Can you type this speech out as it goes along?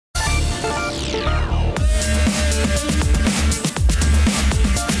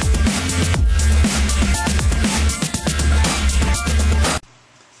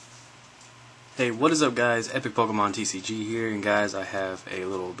What is up, guys? Epic Pokemon TCG here, and guys, I have a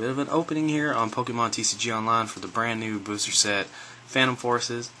little bit of an opening here on Pokemon TCG Online for the brand new booster set Phantom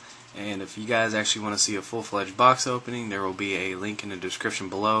Forces. And if you guys actually want to see a full-fledged box opening, there will be a link in the description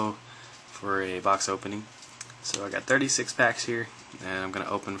below for a box opening. So I got 36 packs here, and I'm going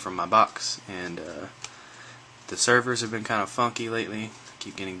to open from my box. And the servers have been kind of funky lately. I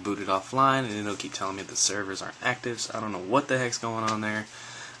keep getting booted offline, and it'll keep telling me the servers aren't active, so I don't know what the heck's going on there.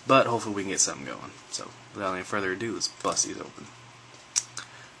 But hopefully we can get something going. So without any further ado, let's bust these open.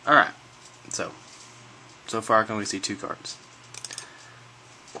 Alright, so far I can only see 2 cards.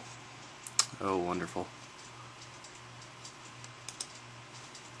 Oh, wonderful.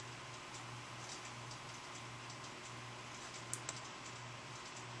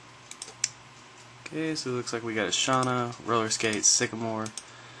 Okay, so it looks like we got a Shauna, Roller Skate, Sycamore,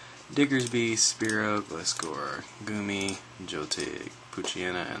 Diggersby, Spearow, Gliscor, Gumi, Joltik,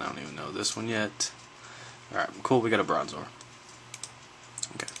 Poochyena, and I don't even know this one yet. Alright, cool, we got a Bronzor.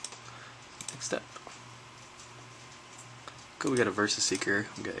 Okay, next step. Cool, we got a Versus Seeker,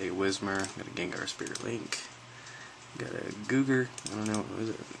 we got a Whismur, we got a Gengar Spirit Link, we got a Googer, I don't know, what is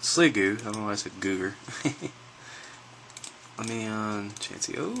it? Sliggoo, I don't know why I said Googer. Leon,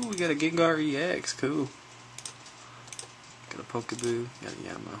 Chansey, oh, we got a Gengar EX, cool. Got a Pokeboo, got a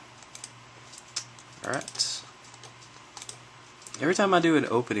Yamo. Alright. Every time I do an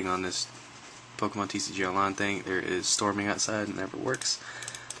opening on this Pokemon TCG Online thing, there is storming outside and it never works.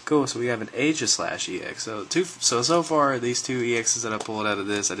 Cool, so we have an Aegislash EX. So far, these 2 EXs that I pulled out of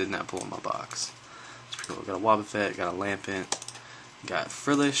this, I did not pull in my box. It's pretty cool. Got a Wobbuffet, got a Lampent, got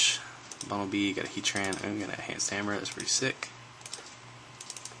Frillish, Bumblebee, got a Heatran, and got a Enhanced Hammer. That's pretty sick.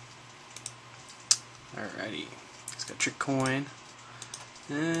 Alrighty. It's got Trick Coin.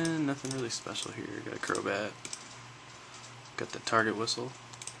 And nothing really special here. Got a Crobat. Got the Target Whistle.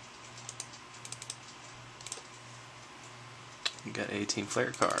 Got a Team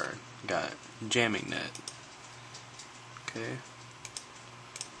Flare card. Got Jamming Net. Okay.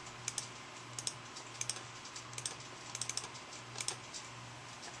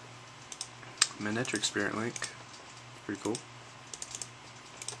 Manectric Spirit Link. Pretty cool. Okay.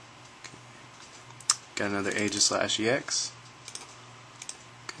 Got another Aegislash EX.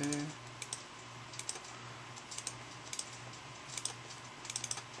 Okay.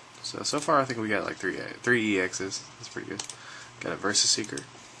 So far I think we got like 3 EXs. That's pretty good. Got a Versus Seeker.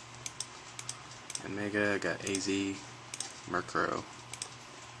 And Mega, got AZ, Murkrow.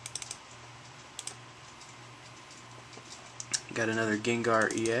 Got another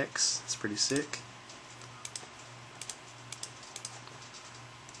Gengar EX. That's pretty sick.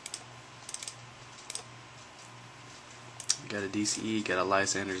 Got a DCE, got a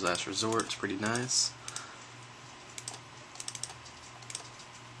Lysander's Last Resort. It's pretty nice.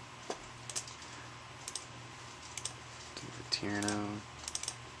 Tierno.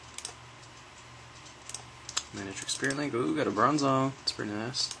 Manectric Spirit Link. Ooh, got a Bronzong. It's pretty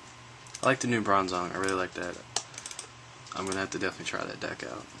nice. I like the new Bronzong. I really like that. I'm gonna have to definitely try that deck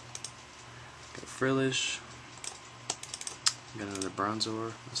out. Got a Frillish. Got another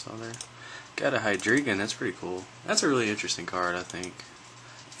Bronzor. I saw there. Got a Hydreigon. That's pretty cool. That's a really interesting card, I think.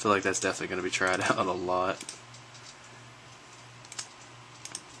 I feel like that's definitely gonna be tried out a lot.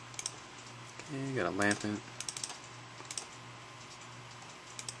 Okay, got a Lampent.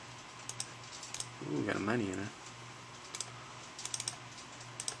 Ooh, got a money in it.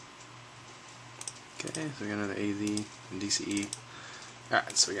 Okay, so we got another AZ and DCE.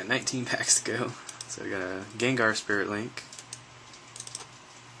 Alright, so we got 19 packs to go. So we got a Gengar Spirit Link.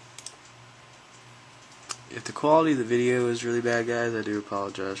 If the quality of the video is really bad, guys, I do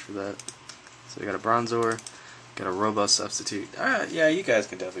apologize for that. So we got a Bronzor, got a Robust Substitute. Alright, yeah, you guys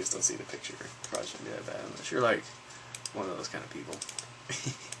can definitely still see the picture. Probably shouldn't be that bad unless you're like one of those kind of people.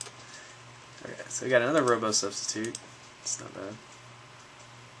 Okay, so we got another Robust Substitute. It's not bad.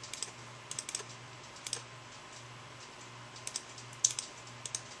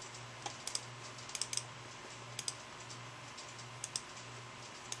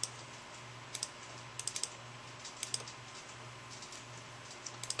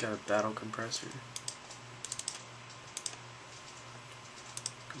 Got a Battle Compressor.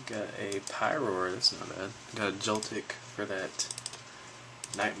 Got a Pyroar. That's not bad. Got a Joltik for that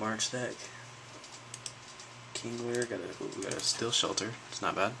Night March deck. Kingler, we got a Steel Shelter. It's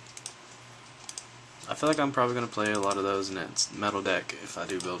not bad. I feel like I'm probably going to play a lot of those in that metal deck if I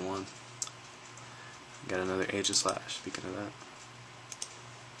do build one. Got another Aegislash, speaking of that.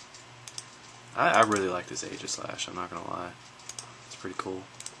 I really like this Aegislash, I'm not going to lie. It's pretty cool.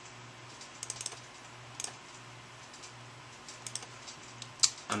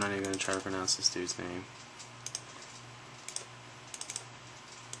 I'm not even going to try to pronounce this dude's name.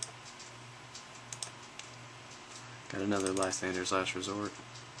 Got another Bystander's Last Resort.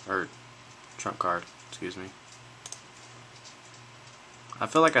 Or, trump card, excuse me. I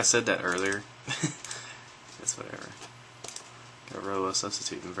feel like I said that earlier. It's whatever. Got Robo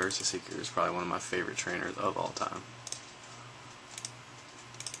Substitute and Versus Seeker is probably one of my favorite trainers of all time.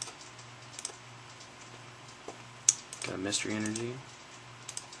 Got a Mystery Energy.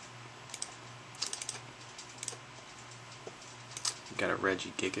 Got a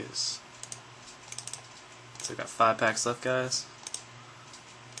Reggie Gigas. So I got 5 packs left, guys.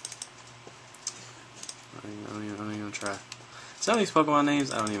 I don't even want to try. Some of these Pokemon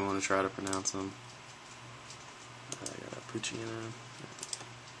names, I don't even want to try to pronounce them. I got a Puccina.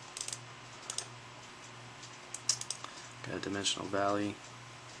 Got a Dimensional Valley.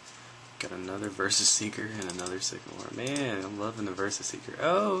 Got another Versus Seeker and another Sycamore. Man, I'm loving the Versus Seeker.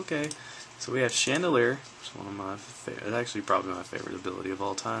 Oh, okay. So we have Chandelier, which is one of my favorite. It's actually probably my favorite ability of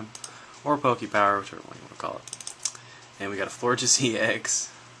all time. Or Pokepower, whichever one you want to call it. And we got a Florges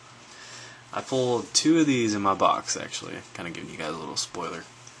EX. I pulled 2 of these in my box, actually. Kind of giving you guys a little spoiler.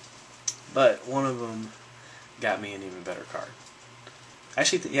 But one of them got me an even better card.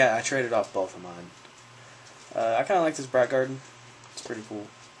 Actually, yeah, I traded off both of mine. I kind of like this Bright Garden. It's pretty cool.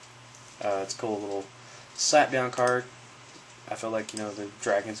 It's a cool little slap down card. I feel like, you know, the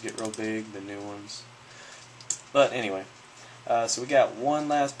dragons get real big, the new ones. But anyway, so we got one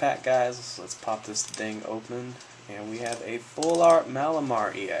last pack, guys. Let's pop this thing open, and we have a full art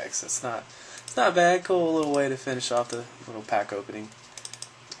Malamar EX. It's not bad. Cool little way to finish off the little pack opening.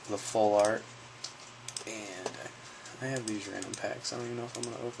 The full art, and I have these random packs. I don't even know if I'm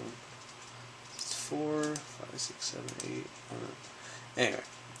gonna open them. It's 4, 5, 6, 7, 8. Anyway.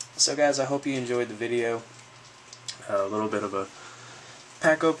 So guys, I hope you enjoyed the video. A little bit of a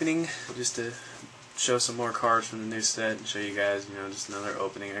pack opening, just to show some more cards from the new set and show you guys, you know, just another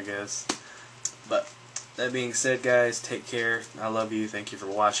opening, I guess. But that being said, guys, take care. I love you. Thank you for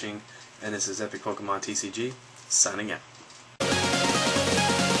watching. And this is Epic Pokemon TCG, signing out.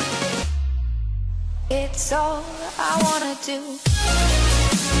 It's all I wanna do.